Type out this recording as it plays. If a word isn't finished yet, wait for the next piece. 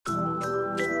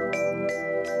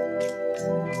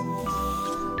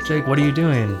Jake, what are you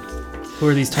doing? Who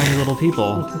are these tiny little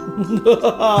people?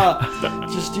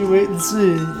 Just you wait and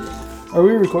see. Are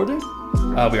we recording?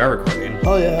 We are recording.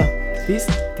 Oh yeah.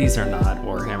 These are not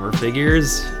Warhammer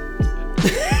figures.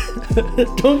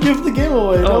 Don't give the game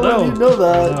away. Oh, no. You know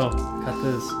that. No, cut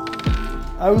this.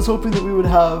 I was hoping that we would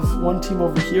have one team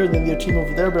over here and then the other team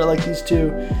over there, but I like these two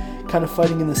kind of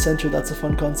fighting in the center. That's a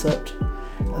fun concept.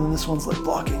 And then this one's like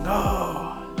blocking.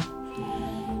 Oh.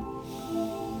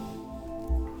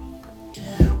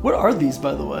 What are these,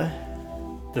 by the way?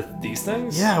 These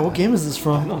things? Yeah, what game is this I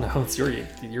from? don't know. It's your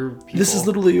people. This is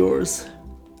literally yours.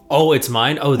 Oh, it's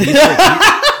mine? Oh, these are...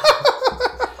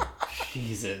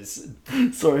 Jesus.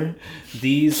 Sorry.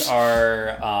 These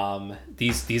are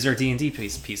these are D&D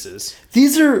pieces.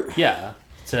 These are... Yeah.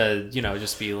 To,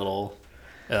 just be little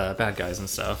bad guys and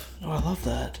stuff. Oh, I love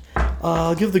that.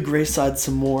 I'll give the gray side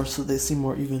some more so they seem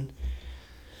more even.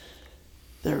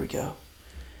 There we go.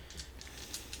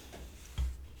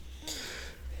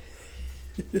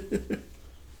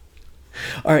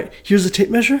 All right, here's a tape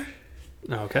measure.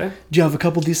 Okay. Do you have a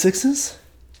couple D6s?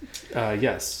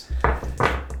 Yes.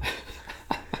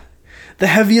 The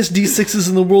heaviest D6s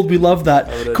in the world. We love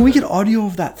that. Can we get audio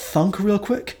of that thunk real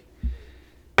quick?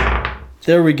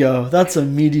 There we go. That's a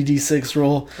meaty D6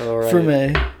 roll for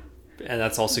me. And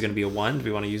that's also going to be a 1. Do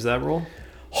we want to use that roll?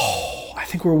 Oh, I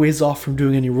think we're ways off from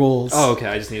doing any rolls. Oh, okay.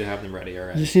 I just need to have them ready. All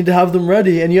right. You just need to have them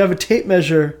ready, and you have a tape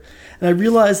measure. And I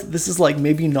realize that this is like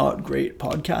maybe not great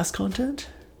podcast content,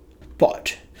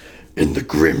 but in the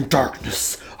grim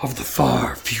darkness of the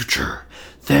far future,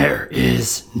 there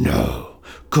is no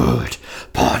good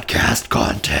podcast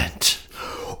content.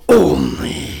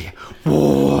 Only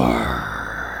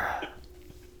war.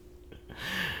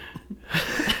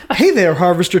 Hey there,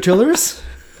 Harvester Tillers.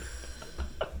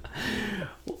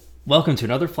 Welcome to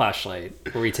another Flashlight,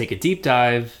 where we take a deep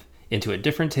dive into a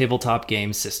different tabletop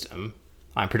game system.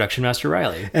 I'm Production Master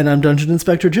Riley. And I'm Dungeon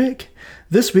Inspector Jake.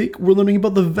 This week, we're learning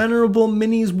about the venerable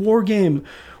minis war game,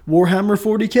 Warhammer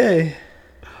 40k.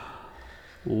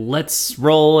 Let's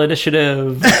roll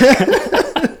initiative.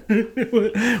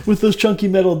 With those chunky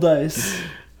metal dice.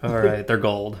 All right, they're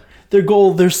gold. They're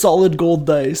gold. They're solid gold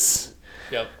dice.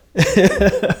 Yep.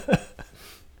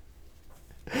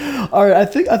 All right,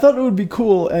 I thought it would be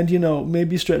cool, and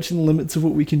maybe stretching the limits of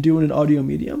what we can do in an audio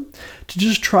medium, to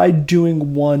just try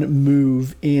doing one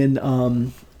move in the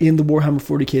Warhammer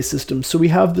 40k system. So we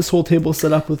have this whole table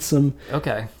set up with some.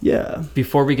 Okay. Yeah.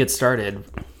 Before we get started,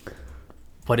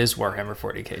 what is Warhammer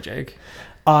 40k, Jake?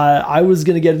 I was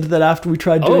gonna get into that after we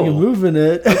tried doing a move in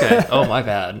it. Okay. Oh, my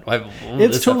bad.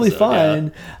 It's totally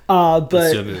fine. Yeah. But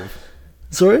let's do a move.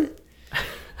 Sorry.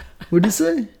 What'd you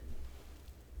say?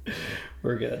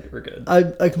 We're good.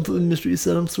 I completely missed what you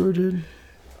said. I'm sorry, dude.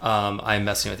 I'm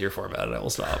messing with your format and I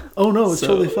will stop. Oh, no, it's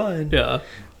totally fine. Yeah.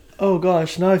 Oh,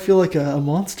 gosh. Now I feel like a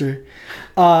monster.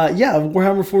 Yeah,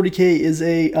 Warhammer 40k is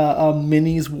a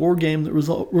minis war game that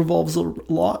revolves a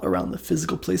lot around the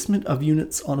physical placement of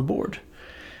units on a board.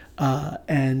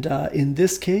 And in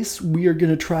this case, we are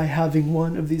going to try having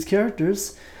one of these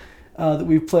characters that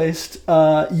we've placed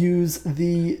use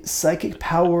the Psychic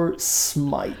Power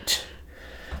Smite.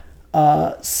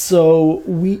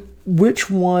 Which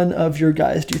one of your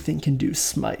guys do you think can do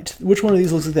Smite? Which one of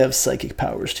these looks like they have psychic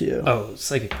powers to you? Oh,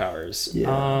 psychic powers.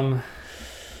 Yeah. I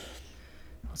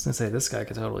was gonna say this guy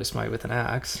could totally smite with an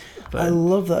axe. But, I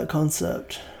love that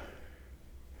concept.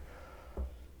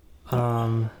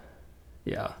 Yeah.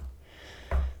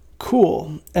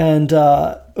 Cool. And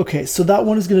okay, so that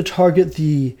one is going to target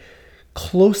the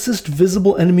closest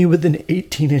visible enemy within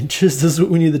 18 inches. This is what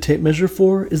we need the tape measure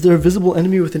for. Is there a visible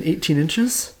enemy within 18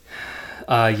 inches?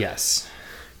 Yes.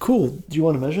 Cool. Do you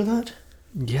want to measure that?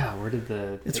 Yeah, where did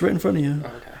the... It's right in front of you.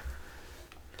 Oh, okay.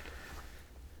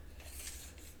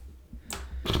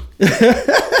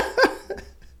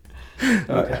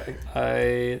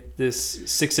 Okay. This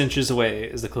 6 inches away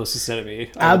is the closest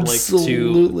enemy. I would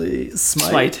absolutely like to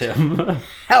smite him.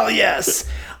 Hell yes!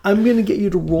 I'm going to get you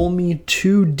to roll me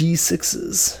 2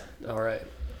 d6s. All right.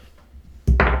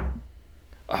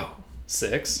 Oh,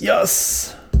 6?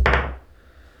 Yes!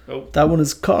 Oh. That one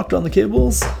is cocked on the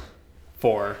cables.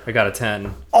 4. I got a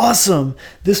 10. Awesome!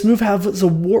 This move has a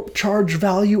warp charge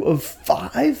value of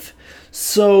 5.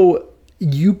 So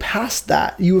you passed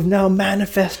that. You have now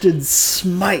manifested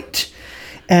Smite.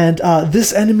 And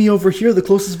this enemy over here, the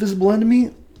closest visible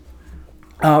enemy,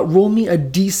 roll me a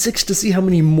d6 to see how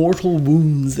many mortal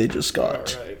wounds they just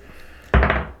got. All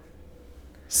right.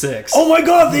 6. Oh my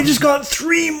god, they just got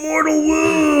 3 mortal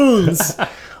wounds!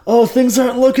 Oh, things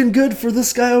aren't looking good for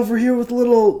this guy over here with a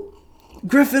little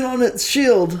griffin on its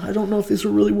shield. I don't know if these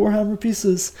were really Warhammer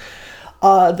pieces.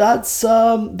 That's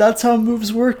how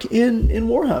moves work in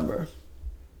Warhammer.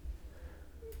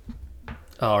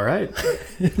 All right.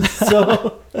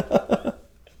 So,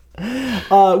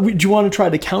 do you want to try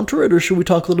to counter it, or should we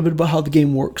talk a little bit about how the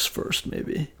game works first,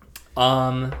 maybe?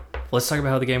 Let's talk about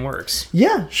how the game works.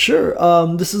 Yeah, sure.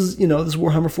 This is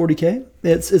Warhammer 40K.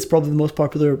 It's probably the most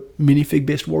popular minifig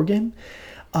based war game.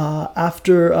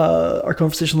 After our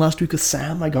conversation last week with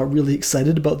Sam, I got really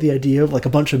excited about the idea of like a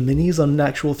bunch of minis on an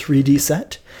actual 3D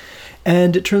set,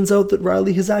 and it turns out that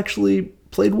Riley has actually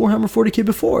played Warhammer 40K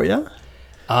before. Yeah.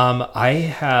 I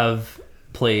have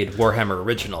played Warhammer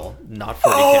Original, not 40K.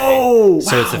 Oh, wow.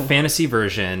 So it's a fantasy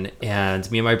version,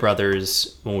 and me and my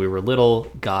brothers, when we were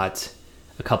little, got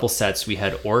a couple sets. We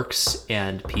had orcs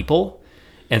and people.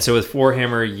 And so with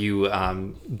Warhammer, you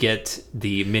get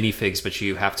the minifigs, but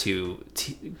you have to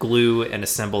glue and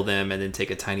assemble them and then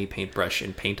take a tiny paintbrush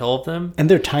and paint all of them. And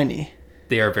they're tiny.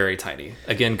 They are very tiny.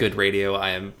 Again, good radio.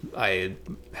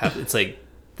 It's like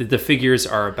the figures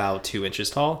are about 2 inches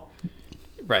tall.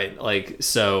 Right, like,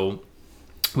 so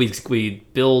we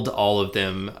build all of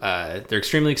them. They're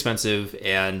extremely expensive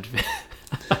and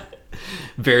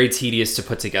very tedious to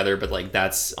put together, but like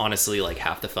that's honestly like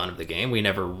half the fun of the game. We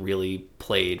never really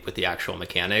played with the actual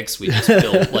mechanics. We just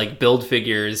build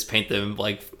figures, paint them,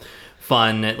 like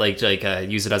fun,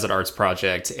 use it as an arts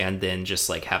project, and then just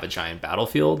like have a giant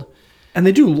battlefield. And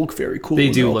they do look very cool.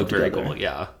 They do look very cool,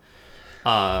 yeah.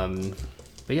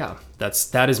 But yeah,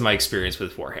 that is my experience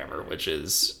with Warhammer, which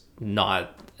is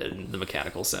not in the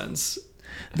mechanical sense.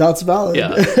 That's valid.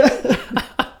 Yeah.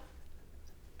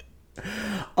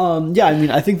 Yeah, I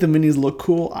mean, I think the minis look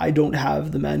cool. I don't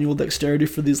have the manual dexterity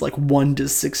for these like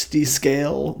 1:60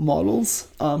 scale models,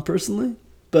 personally.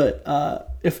 But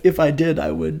if I did,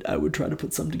 I would try to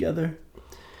put some together.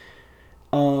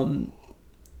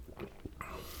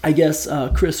 I guess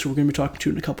Chris, who we're going to be talking to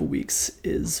in a couple weeks,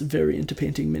 is very into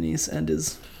painting minis and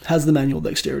has the manual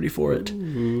dexterity for it.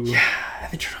 Ooh. Yeah,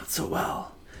 they turned out so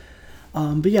well.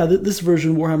 But yeah, this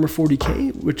version, Warhammer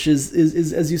 40K, which is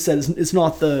as you said, is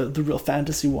not the real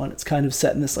fantasy one. It's kind of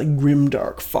set in this like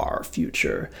grimdark, far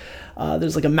future.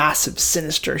 There's like a massive,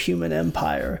 sinister human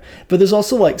empire, but there's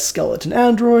also like skeleton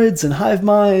androids and hive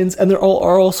minds, and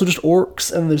are also just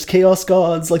orcs, and there's chaos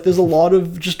gods. Like there's a lot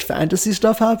of just fantasy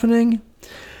stuff happening.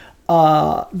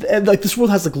 And like this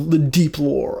world has like deep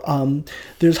lore.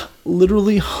 There's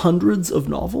literally hundreds of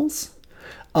novels.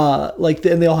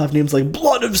 And they all have names like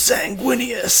Blood of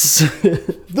Sanguinius,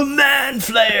 The Man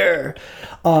Flayer,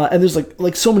 and there's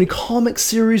like so many comic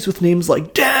series with names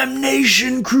like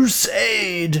Damnation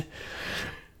Crusade.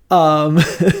 I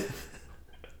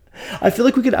feel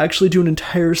like we could actually do an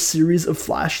entire series of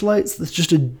flashlights that's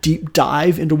just a deep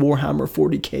dive into Warhammer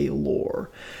 40K lore.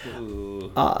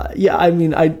 Yeah, I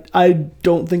mean, I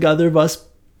don't think either of us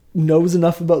knows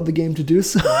enough about the game to do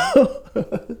so.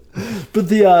 But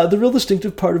the real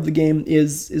distinctive part of the game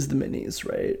is the minis,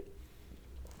 right?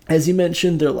 As you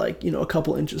mentioned, they're like, a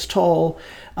couple inches tall,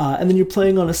 and then you're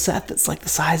playing on a set that's like the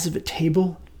size of a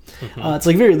table. Mm-hmm. It's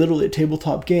like very literally a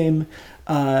tabletop game.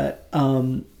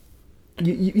 You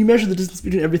measure the distance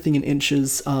between everything in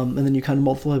inches, and then you kind of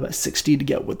multiply by 60 to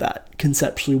get what that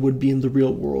conceptually would be in the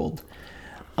real world.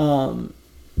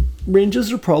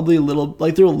 Ranges are probably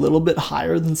they're a little bit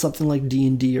higher than something like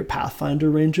D&D or Pathfinder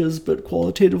ranges, but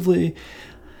qualitatively,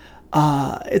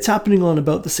 it's happening on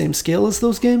about the same scale as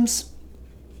those games.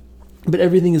 But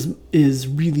everything is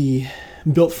really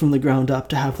built from the ground up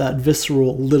to have that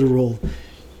visceral, literal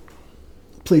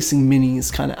placing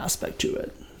minis kind of aspect to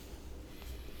it.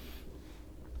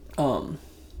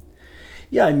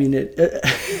 Yeah, I mean, it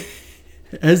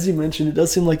as you mentioned, it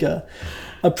does seem like a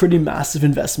pretty massive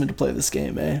investment to play this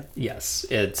game, eh? Yes,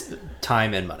 it's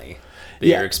time and money.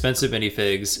 They're expensive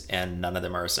minifigs, and none of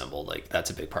them are assembled. Like,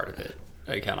 that's a big part of it.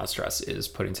 I cannot stress is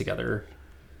putting together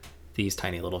these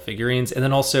tiny little figurines, and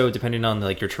then also depending on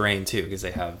like your terrain too, because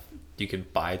you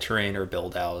could buy terrain or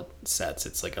build out sets.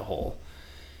 It's like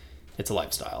it's a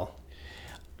lifestyle.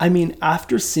 I mean,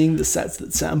 after seeing the sets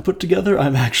that Sam put together,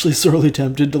 I'm actually sorely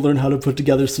tempted to learn how to put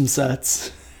together some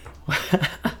sets.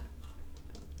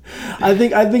 I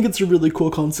think it's a really cool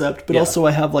concept, but also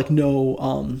I have like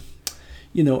no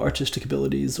artistic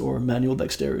abilities or manual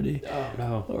dexterity. Oh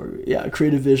no. Or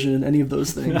creative vision, any of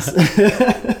those things.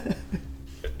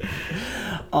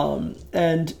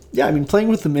 And yeah, I mean, playing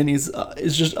with the minis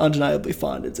is just undeniably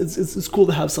fun. It's cool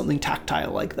to have something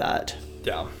tactile like that.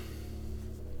 Yeah.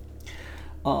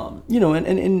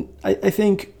 And I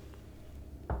think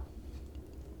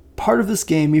part of this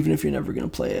game, even if you're never going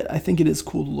to play it, I think it is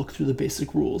cool to look through the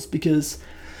basic rules, because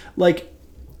like,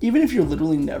 even if you're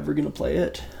literally never going to play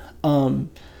it,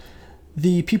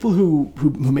 the people who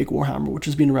make Warhammer, which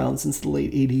has been around since the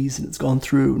late 80s, and it's gone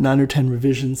through 9 or 10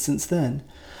 revisions since then.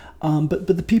 But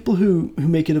the people who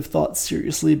make it have thought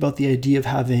seriously about the idea of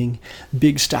having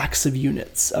big stacks of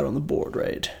units out on the board,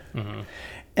 right? Mm-hmm.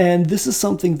 And this is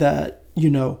something that,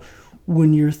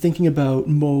 when you're thinking about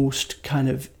most kind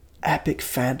of epic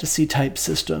fantasy type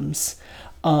systems,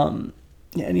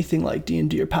 anything like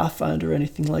D&D or Pathfinder or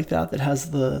anything like that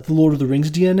has the Lord of the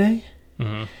Rings DNA,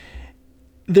 mm-hmm.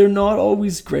 they're not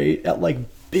always great at like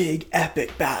big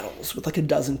epic battles with like a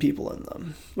dozen people in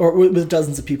them, or with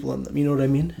dozens of people in them, you know what I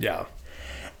mean? Yeah.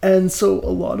 And so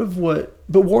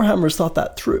but Warhammer's thought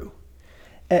that through.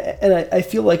 And I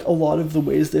feel like a lot of the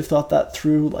ways they've thought that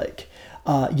through, like,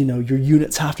 your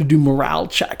units have to do morale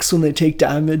checks when they take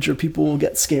damage, or people will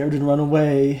get scared and run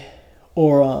away.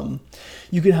 Or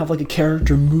you can have like a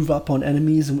character move up on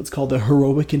enemies in what's called a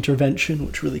heroic intervention,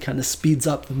 which really kind of speeds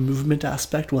up the movement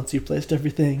aspect once you've placed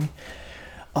everything.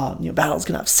 Battles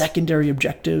can have secondary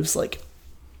objectives, like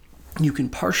you can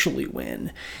partially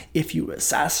win if you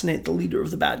assassinate the leader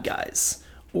of the bad guys,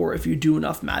 or if you do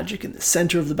enough magic in the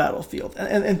center of the battlefield,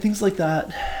 and things like that.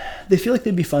 They feel like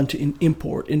they'd be fun to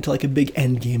import into like a big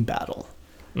end game battle,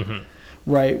 mm-hmm.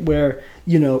 right? Where,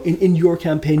 in your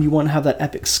campaign, you want to have that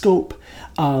epic scope,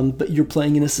 but you're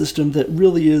playing in a system that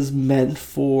really is meant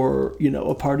for,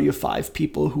 a party of 5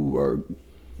 people who are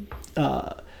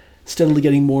steadily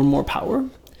getting more and more power.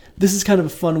 This is kind of a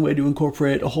fun way to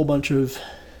incorporate a whole bunch of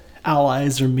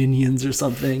allies or minions or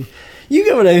something. You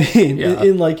get what I mean? Yeah.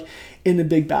 In a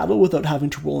big battle without having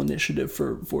to roll initiative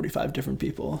for 45 different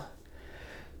people.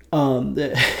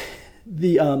 The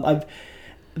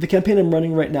campaign I'm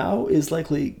running right now is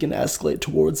likely going to escalate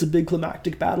towards a big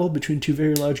climactic battle between 2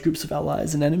 very large groups of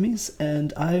allies and enemies,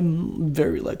 and I'm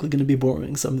very likely going to be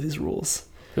borrowing some of these rules.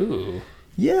 Ooh.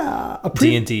 Yeah,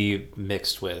 D&D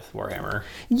mixed with Warhammer.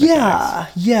 Yeah,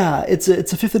 it's a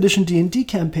 5th edition D&D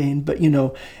campaign, but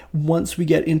once we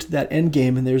get into that end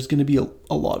game, and there's going to be a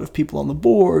lot of people on the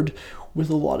board with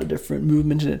a lot of different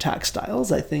movement and attack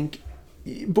styles, I think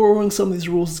borrowing some of these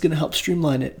rules is going to help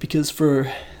streamline it. Because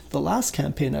for the last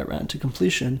campaign I ran to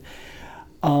completion,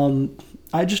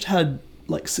 I just had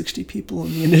like 60 people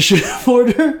in the initiative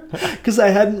order because I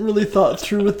hadn't really thought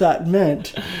through what that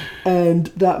meant, and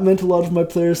that meant a lot of my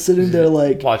players sitting there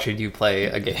like watching you play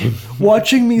a game,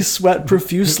 watching me sweat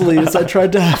profusely as I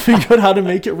tried to figure out how to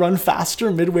make it run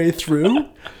faster midway through.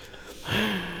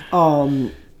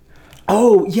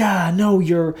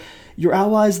 Your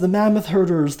allies, the mammoth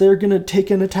herders, they're gonna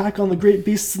take an attack on the great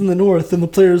beasts in the north, and the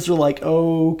players are like,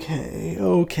 okay,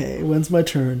 when's my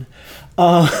turn?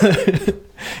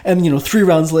 And 3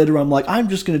 rounds later, I'm like, I'm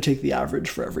just going to take the average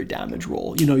for every damage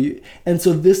roll. And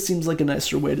so this seems like a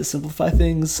nicer way to simplify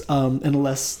things, and a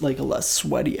less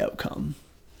sweaty outcome.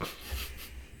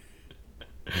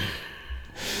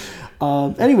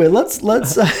 Anyway, let's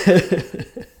to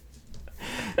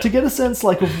get a sense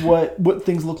of what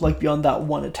things look like beyond that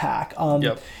one attack.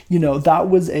 Yep. That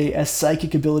was a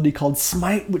psychic ability called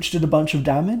Smite, which did a bunch of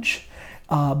damage.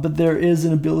 But there is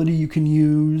an ability you can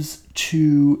use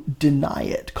to deny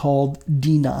it called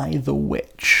Deny the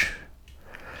Witch.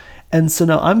 And so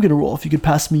now I'm going to roll. If you could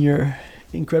pass me your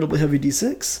incredibly heavy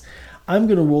d6, I'm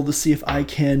going to roll to see if I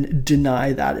can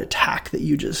deny that attack that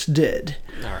you just did.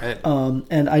 All right.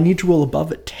 And I need to roll above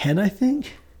a 10, I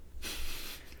think.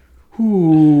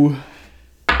 Ooh.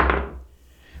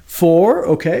 4?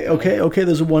 Okay.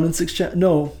 There's a 1 in 6 chance.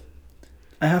 No.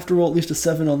 I have to roll at least a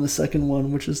 7 on the second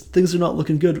one, which is, things are not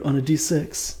looking good on a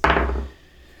d6.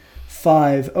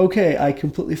 5. Okay, I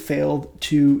completely failed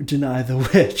to deny the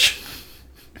witch.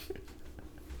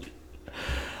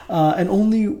 And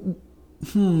only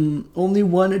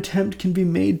one attempt can be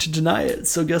made to deny it,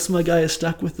 so guess my guy is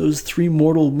stuck with those 3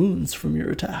 mortal wounds from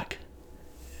your attack.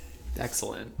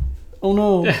 Excellent. Oh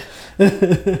no.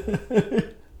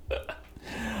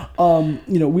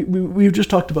 We've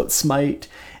just talked about Smite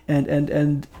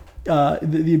and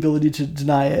the ability to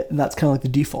deny it, and that's kind of like the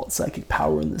default psychic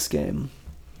power in this game.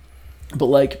 But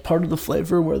like part of the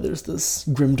flavor where there's this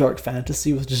grimdark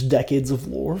fantasy with just decades of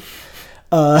lore,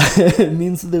 it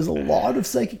means that there's a lot of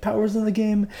psychic powers in the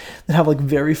game that have like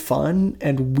very fun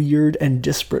and weird and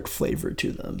disparate flavor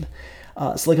to them.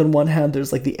 So like on one hand,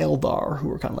 there's like the Eldar,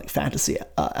 who are kind of like fantasy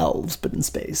elves, but in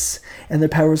space. And their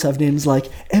powers have names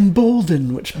like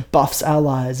Embolden, which buffs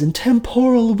allies, and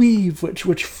Temporal Weave,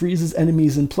 which freezes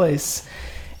enemies in place.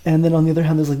 And then on the other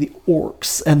hand, there's like the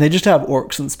Orcs, and they just have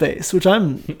Orcs in space, which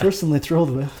I'm personally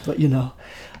thrilled with, but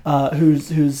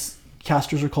whose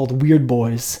casters are called Weird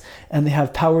Boys, and they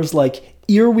have powers like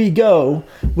Here We Go,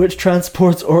 which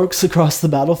transports orcs across the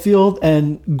battlefield,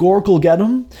 and Gork'll Get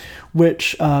 'em,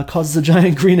 which causes a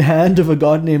giant green hand of a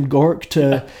god named Gork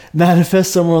to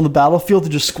manifest somewhere on the battlefield to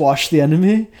just squash the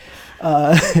enemy.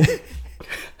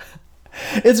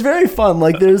 It's very fun.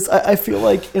 Like I feel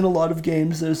like in a lot of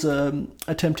games there's a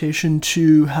temptation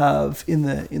to have in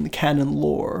the canon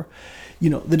lore,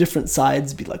 the different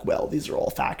sides be like, well, these are all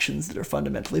factions that are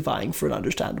fundamentally vying for an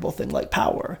understandable thing like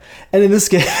power. And in this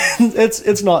game,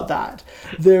 it's not that.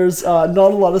 There's not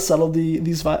a lot of subtlety.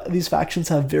 These factions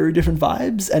have very different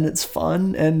vibes, and it's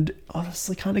fun and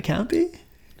honestly kind of campy.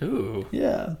 Ooh.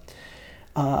 Yeah.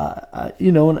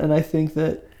 And I think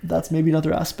that's maybe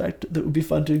another aspect that would be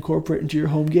fun to incorporate into your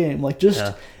home game. Like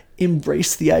just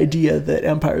embrace the idea that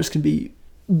empires can be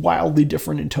wildly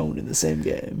different in tone in the same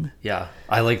game. Yeah,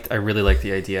 I really like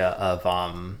the idea of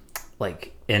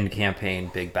like in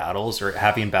campaign big battles, or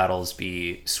having battles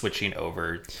be switching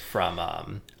over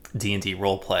from D&D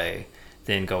roleplay,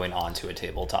 then going on to a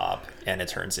tabletop, and it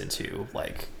turns into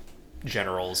like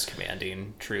generals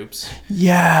commanding troops.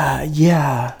 Yeah.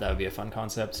 That would be a fun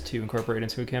concept to incorporate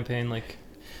into a campaign. Like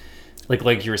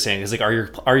you were saying, is like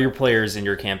are your players in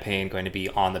your campaign going to be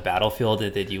on the battlefield,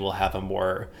 that you will have a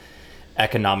more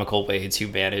economical way to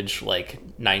manage like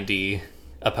 90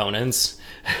 opponents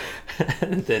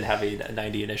than having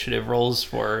 90 initiative rolls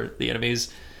for the enemies?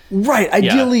 Right.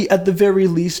 Ideally, at the very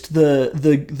least,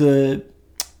 the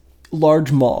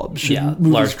large mobs should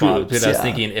move as groups. But I was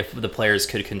thinking if the players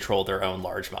could control their own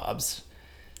large mobs.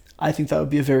 I think that would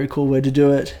be a very cool way to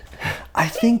do it. I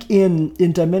think in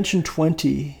Dimension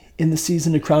 20, in the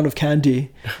season of Crown of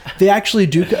Candy, they actually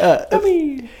do...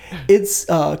 it's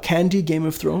Candy Game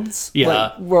of Thrones. Yeah.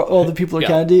 Like, where all the people are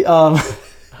candy. Or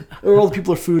all the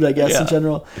people are food, I guess, in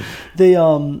general. They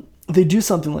do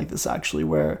something like this, actually,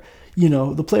 where...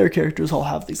 the player characters all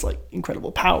have these like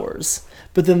incredible powers,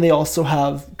 but then they also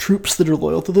have troops that are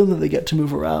loyal to them that they get to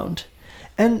move around.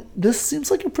 And this seems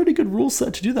like a pretty good rule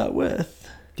set to do that with.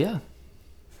 Yeah.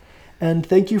 And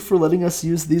thank you for letting us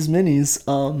use these minis.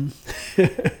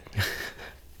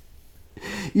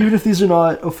 Even if these are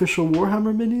not official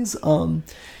Warhammer minis,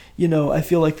 I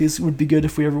feel like these would be good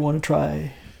if we ever want to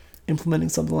try implementing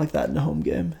something like that in a home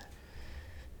game.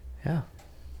 Yeah.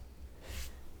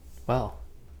 Well.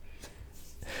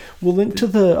 We'll link to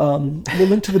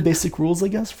the basic rules, I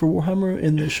guess, for Warhammer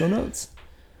in the show notes.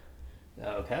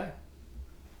 Okay.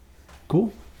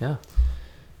 Cool. Yeah.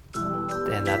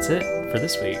 And that's it for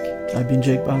this week. I've been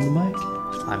Jake behind the mic.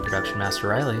 I'm Production Master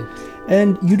Riley.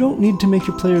 And you don't need to make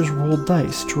your players roll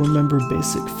dice to remember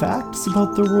basic facts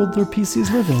about the world their PCs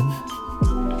live in.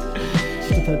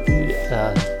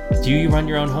 Do you run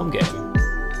your own home game?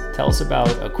 Tell us about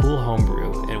a cool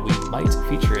homebrew, and we might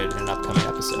feature it in an upcoming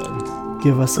episode.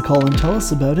 Give us a call and tell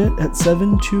us about it at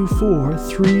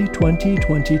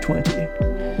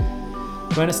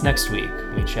 724-320-2020. Join us next week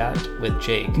when we chat with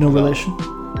Jake. No relation.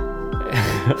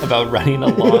 About running a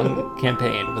long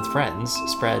campaign with friends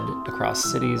spread across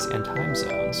cities and time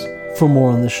zones. For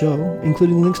more on the show,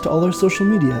 including links to all our social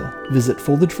media, visit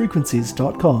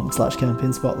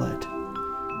foldedfrequencies.com/campaignspotlight.